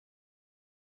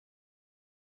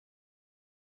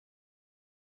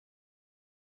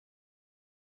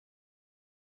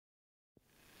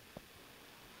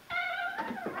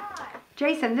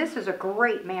Jason, this is a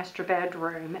great master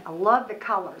bedroom. I love the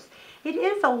colors. It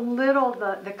is a little,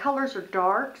 the colors are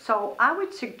dark, so I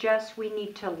would suggest we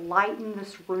need to lighten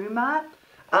this room up.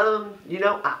 I'm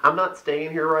not staying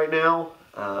here right now.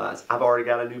 I've already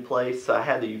got a new place, so I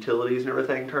had the utilities and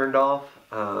everything turned off.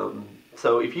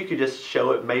 So if you could just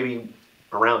show it maybe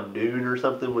around noon or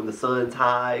something when the sun's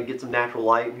high, get some natural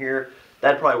light in here,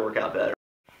 that'd probably work out better.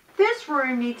 This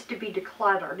room needs to be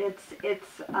decluttered.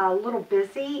 It's a little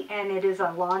busy, and it is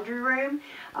a laundry room.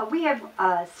 We have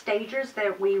stagers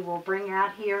that we will bring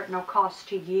out here at no cost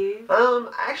to you.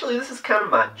 Actually, this is kind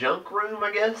of my junk room,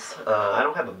 I guess. I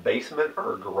don't have a basement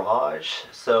or a garage,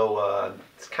 so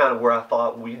it's kind of where I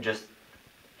thought we'd just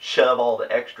shove all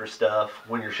the extra stuff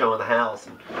when you're showing the house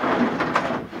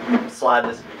and slide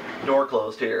this door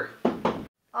closed here.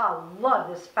 I love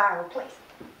this fireplace.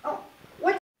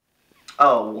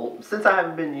 Oh, well, since I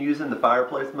haven't been using the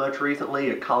fireplace much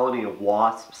recently, a colony of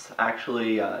wasps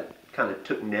actually kind of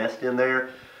took nest in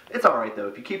there. It's alright though.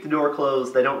 If you keep the door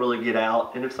closed, they don't really get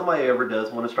out. And if somebody ever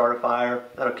does want to start a fire,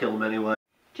 that'll kill them anyway.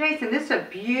 Jason, this is a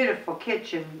beautiful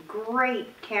kitchen.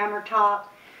 Great countertop.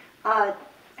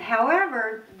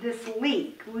 However, this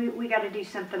leak, we got to do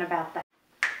something about that.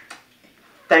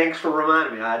 Thanks for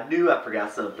reminding me. I knew I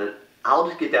forgot something. I'll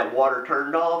just get that water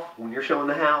turned off. When you're showing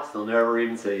the house, they'll never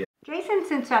even see it. Jason,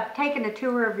 since I've taken a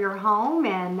tour of your home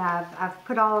and I've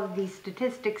put all of these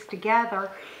statistics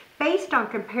together, based on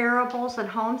comparables and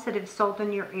homes that have sold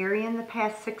in your area in the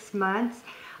past 6 months,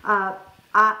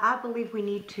 I believe we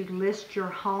need to list your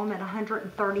home at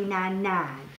 $139,900.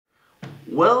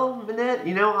 Well, Minette,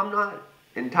 I'm not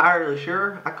entirely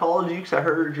sure. I called you because I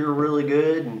heard you're really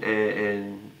good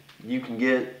and you can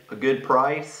get a good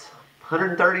price.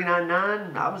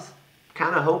 $139,900. I was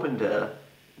kind of hoping to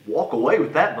walk away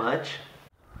with that much.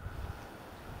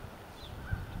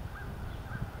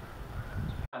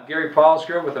 I'm Gary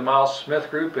Paulsgrove with the Miles Smith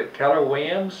Group at Keller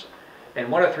Williams,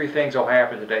 and one of three things will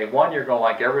happen today. One, you're going to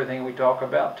like everything we talk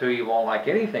about. Two, you won't like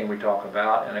anything we talk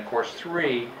about. And of course,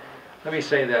 three, let me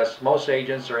say this, most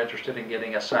agents are interested in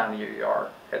getting a sign in your yard.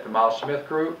 At the Miles Smith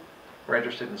Group, we're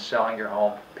interested in selling your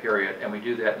home, period, and we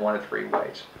do that in one of three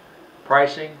ways: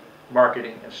 pricing,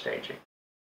 marketing, and staging.